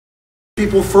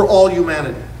people for all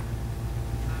humanity.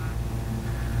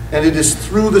 And it is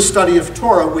through the study of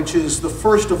Torah, which is the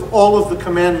first of all of the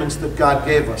commandments that God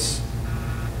gave us,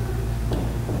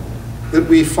 that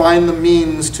we find the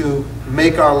means to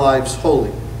make our lives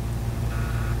holy.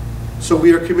 So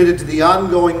we are committed to the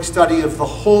ongoing study of the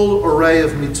whole array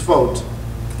of mitzvot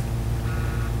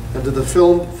and to the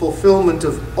fulfillment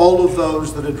of all of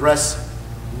those that address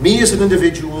me as an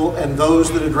individual and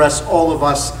those that address all of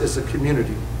us as a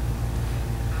community.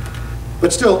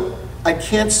 But still, I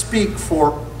can't speak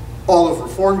for all of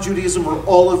Reform Judaism or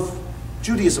all of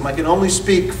Judaism. I can only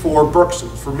speak for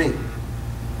Berkson, for me.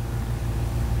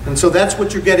 And so that's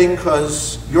what you're getting,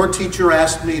 because your teacher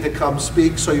asked me to come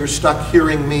speak, so you're stuck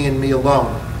hearing me and me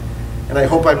alone. And I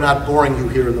hope I'm not boring you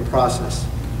here in the process.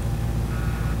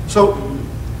 So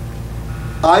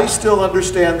I still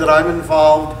understand that I'm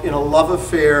involved in a love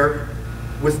affair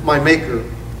with my Maker,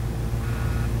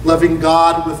 loving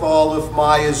God with all of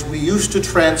my, as we used to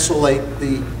translate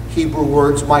the Hebrew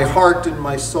words, my heart and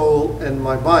my soul and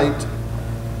my might,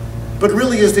 but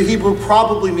really as the Hebrew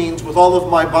probably means with all of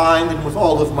my mind and with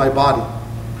all of my body.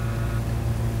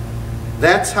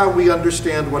 That's how we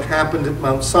understand what happened at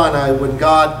Mount Sinai when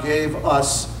God gave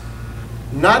us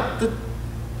not the...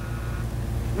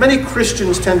 Many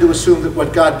Christians tend to assume that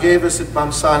what God gave us at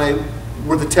Mount Sinai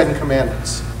were the 10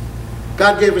 Commandments.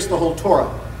 God gave us the whole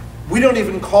Torah. We don't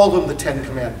even call them the 10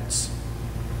 Commandments.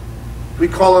 We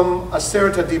call them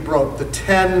Aseret HaDibrot, the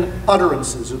 10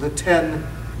 utterances or the 10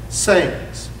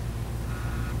 sayings.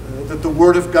 That the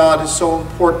Word of God is so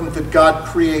important that God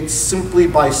creates simply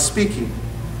by speaking.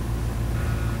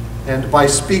 And by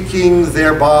speaking,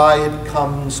 thereby it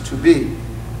comes to be.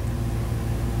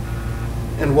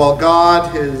 And while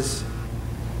God has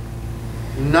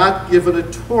not given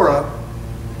a Torah,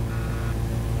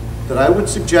 that I would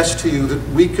suggest to you that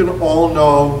we can all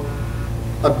know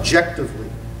objectively.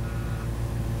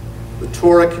 The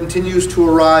Torah continues to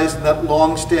arise in that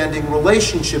long-standing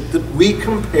relationship that we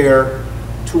compare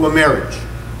to a marriage.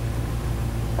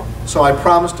 So I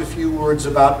promised a few words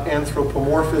about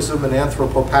anthropomorphism and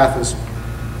anthropopathism.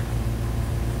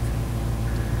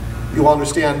 You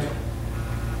understand?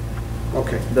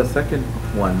 Okay. The second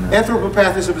one.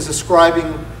 Anthropopathism is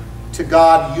ascribing to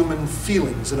God human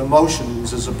feelings and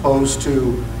emotions as opposed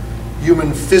to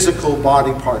human physical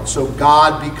body parts. So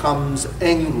God becomes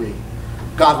angry.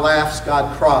 God laughs,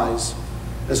 God cries,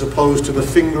 as opposed to the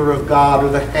finger of God or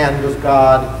the hand of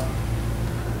God.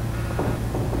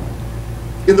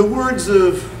 In the words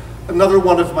of another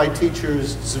one of my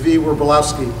teachers, Zvi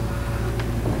Werblowski,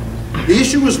 the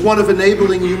issue is one of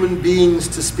enabling human beings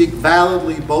to speak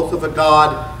validly both of a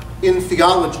God in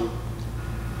theology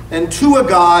and to a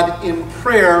God in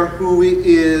prayer who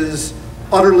is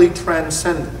utterly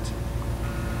transcendent.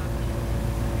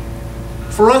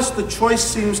 For us, the choice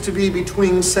seems to be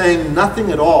between saying nothing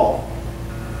at all,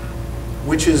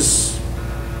 which is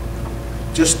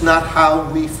just not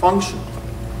how we function,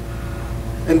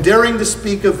 and daring to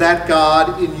speak of that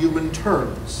God in human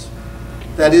terms,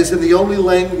 that is, in the only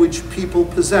language people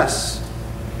possess,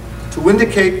 to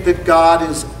indicate that God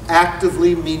is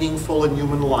actively meaningful in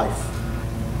human life,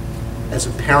 as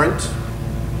a parent,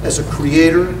 as a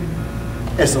creator,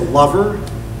 as a lover,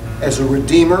 as a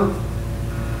redeemer,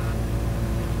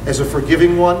 as a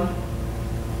forgiving one,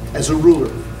 as a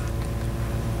ruler.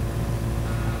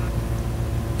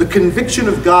 The conviction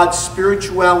of God's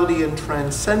spirituality and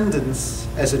transcendence,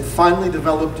 as it finally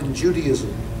developed in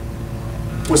Judaism,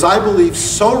 was, I believe,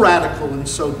 so radical and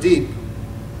so deep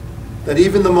that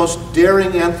even the most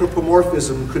daring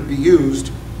anthropomorphism could be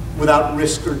used without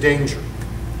risk or danger.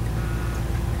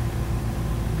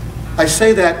 I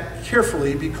say that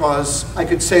carefully because I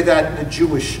could say that in a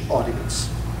Jewish audience.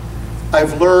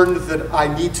 I've learned that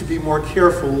I need to be more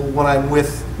careful when I'm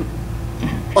with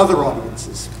other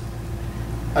audiences.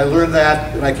 I learned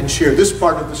that, and I can share this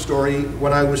part of the story,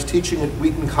 when I was teaching at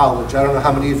Wheaton College. I don't know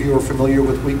how many of you are familiar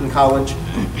with Wheaton College.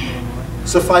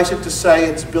 Suffice it to say,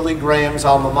 it's Billy Graham's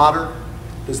alma mater.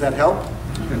 Does that help?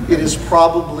 It is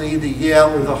probably the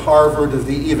Yale or the Harvard of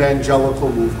the evangelical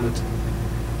movement.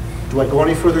 Do I go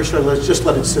any further? Let's just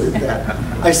let it sit at that.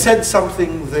 I said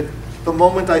something that the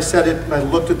moment I said it and I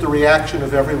looked at the reaction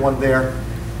of everyone there,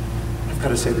 I've got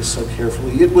to say this so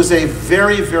carefully, it was a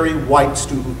very, very white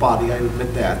student body, I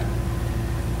admit that.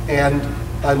 And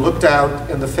I looked out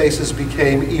and the faces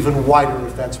became even whiter,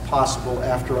 if that's possible,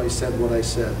 after I said what I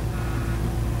said.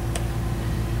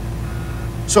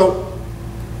 So,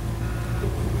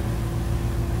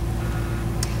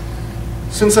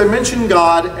 since I mentioned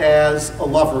God as a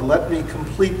lover, let me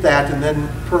complete that and then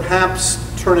perhaps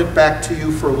turn it back to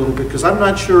you for a little bit, because I'm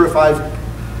not sure if I've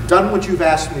done what you've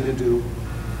asked me to do,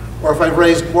 or if I've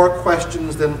raised more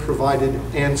questions than provided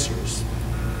answers.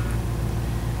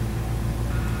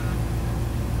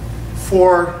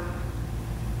 For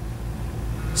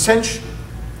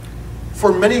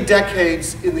many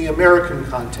decades in the American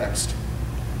context,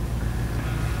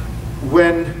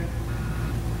 when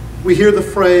we hear the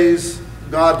phrase,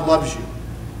 God loves you,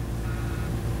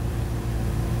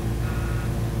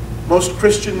 most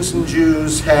Christians and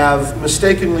Jews have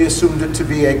mistakenly assumed it to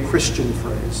be a Christian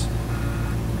phrase.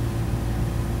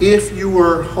 If you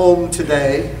were home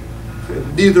today,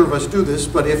 neither of us do this,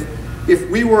 but if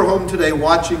we were home today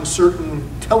watching certain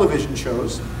television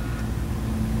shows,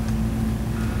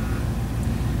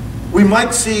 we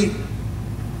might see,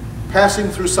 passing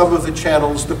through some of the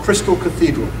channels, the Crystal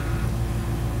Cathedral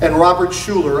and Robert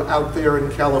Schuller out there in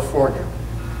California.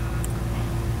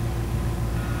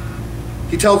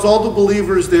 He tells all the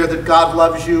believers there that God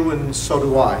loves you, and so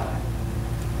do I.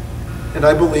 And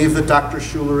I believe that Dr.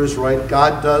 Schuller is right.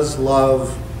 God does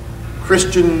love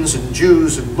Christians and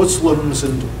Jews and Muslims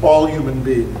and all human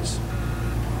beings.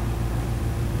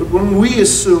 But when we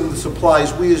assume this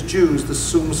applies, we as Jews, this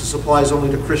assumes this applies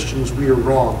only to Christians, we are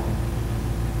wrong.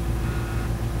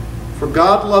 For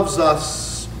God loves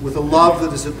us with a love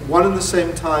that is at one and the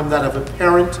same time that of a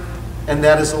parent and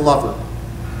that as a lover.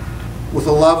 With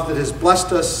a love that has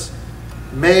blessed us,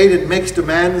 made and makes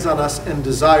demands on us, and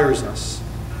desires us.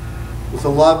 With a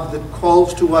love that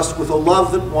calls to us, with a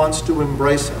love that wants to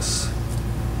embrace us.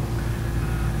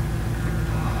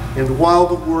 And while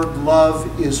the word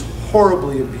love is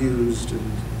horribly abused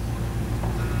and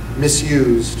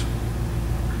misused,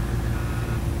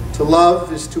 to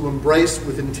love is to embrace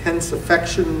with intense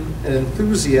affection and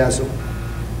enthusiasm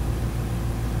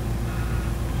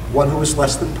one who is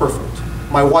less than perfect.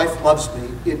 My wife loves me.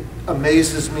 It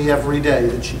amazes me every day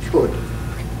that she could.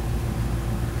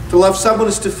 To love someone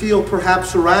is to feel,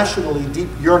 perhaps irrationally, deep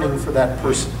yearning for that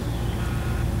person.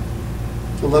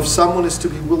 To love someone is to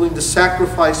be willing to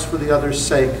sacrifice for the other's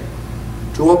sake,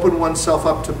 to open oneself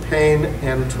up to pain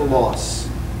and to loss.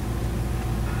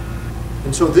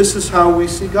 And so this is how we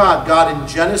see God. God in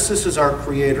Genesis is our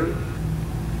creator,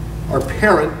 our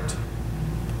parent,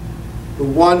 the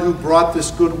one who brought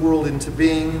this good world into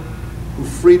being, who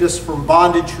freed us from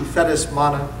bondage, who fed us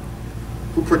manna,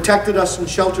 who protected us and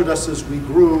sheltered us as we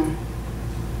grew.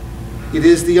 It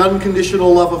is the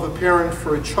unconditional love of a parent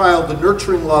for a child, the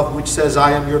nurturing love which says,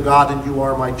 I am your God and you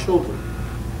are my children.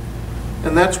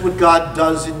 And that's what God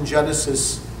does in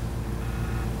Genesis,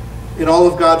 in all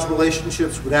of God's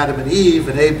relationships with Adam and Eve,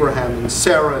 and Abraham and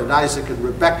Sarah, and Isaac and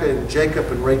Rebekah, and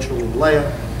Jacob and Rachel and Leah.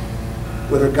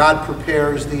 Whether God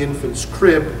prepares the infant's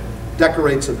crib,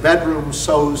 decorates a bedroom,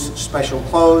 sews special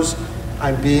clothes.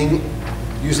 I'm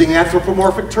using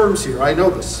anthropomorphic terms here, I know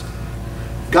this.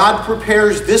 God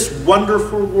prepares this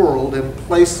wonderful world and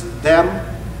places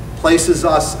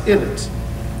us in it.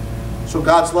 So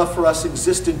God's love for us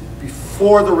existed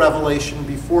before the revelation,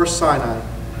 before Sinai.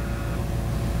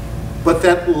 But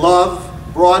that love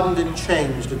broadened and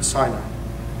changed at Sinai.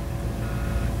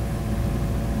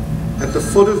 At the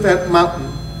foot of that mountain,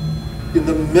 in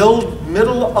the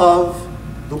middle of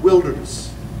the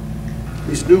wilderness,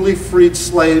 these newly freed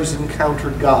slaves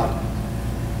encountered God.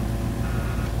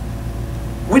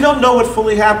 We don't know what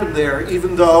fully happened there,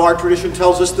 even though our tradition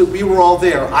tells us that we were all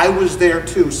there. I was there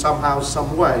too, somehow,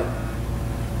 some way.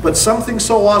 But something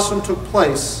so awesome took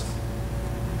place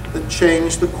that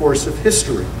changed the course of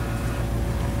history.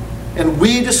 And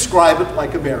we describe it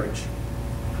like a marriage.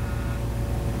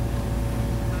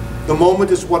 The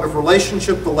moment is one of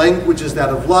relationship, the language is that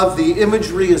of love, the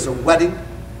imagery is a wedding.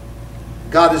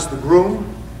 God is the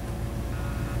groom.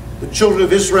 The children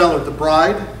of Israel are the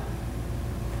bride.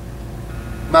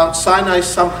 Mount Sinai,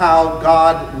 somehow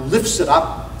God lifts it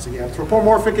up. It's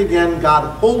anthropomorphic again.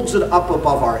 God holds it up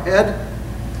above our head.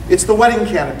 It's the wedding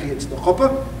canopy. It's the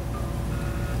chuppah.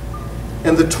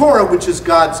 And the Torah, which is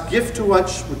God's gift to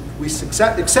us, we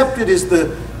accept it as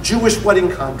the Jewish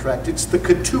wedding contract. It's the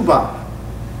ketubah.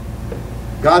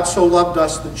 God so loved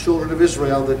us, the children of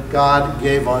Israel, that God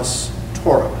gave us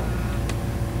Torah.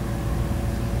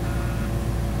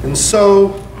 And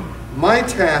so, my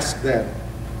task then,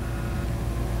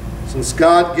 since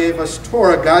God gave us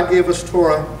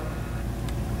Torah,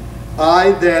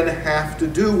 I then have to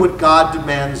do what God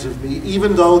demands of me,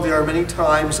 even though there are many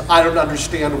times I don't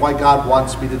understand why God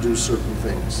wants me to do certain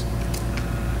things.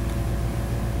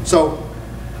 So,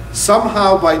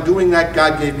 somehow by doing that,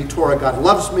 God gave me Torah. God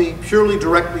loves me purely,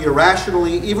 directly,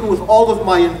 irrationally, even with all of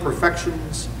my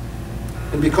imperfections.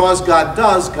 And because God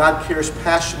does, God cares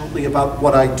passionately about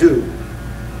what I do,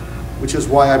 which is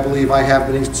why I believe I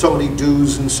have so many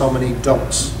do's and so many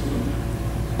don'ts.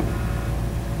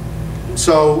 And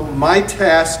so my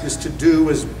task is to do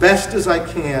as best as I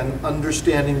can,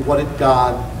 understanding what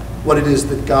it is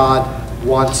that God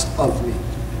wants of me.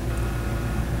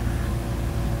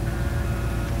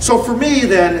 So for me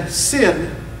then,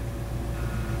 sin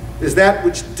is that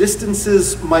which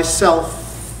distances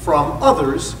myself from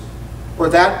others, or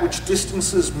that which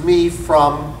distances me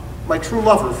from my true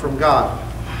lover, from God.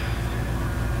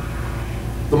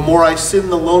 The more I sin,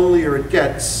 the lonelier it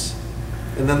gets.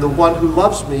 And then the one who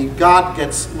loves me, God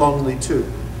gets lonely too.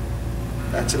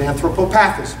 That's an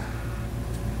anthropopathism.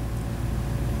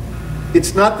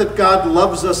 It's not that God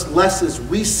loves us less as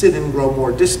we sin and grow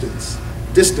more distant.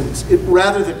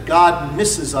 Rather that God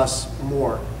misses us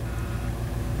more.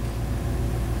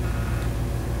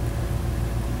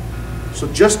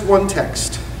 So just one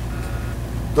text.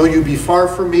 Though you be far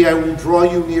from me, I will draw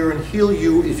you near and heal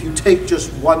you if you take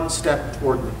just one step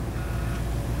toward me.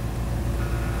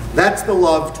 That's the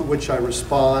love to which I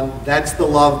respond. That's the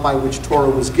love by which Torah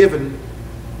was given.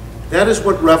 That is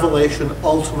what revelation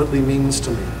ultimately means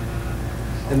to me.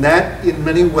 And that, in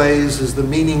many ways, is the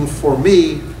meaning for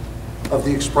me of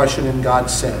the expression "in God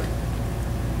said."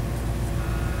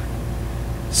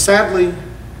 Sadly,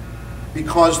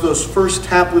 because those first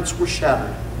tablets were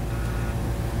shattered,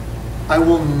 I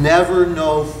will never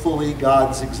know fully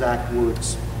God's exact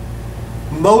words.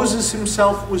 Moses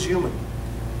himself was human.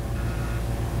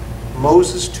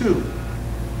 Moses too,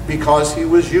 because he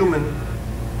was human,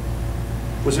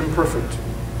 was imperfect,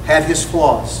 had his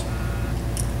flaws.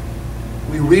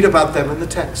 We read about them in the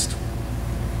text.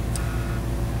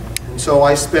 And so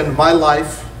I spend my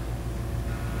life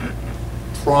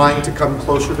trying to come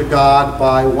closer to God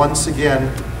by once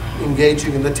again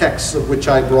engaging in the texts, of which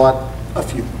I brought a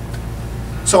few.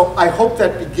 So I hope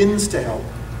that begins to help.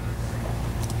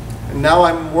 And now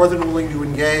I'm more than willing to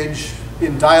engage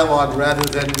in dialogue rather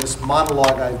than this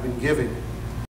monologue I've been giving.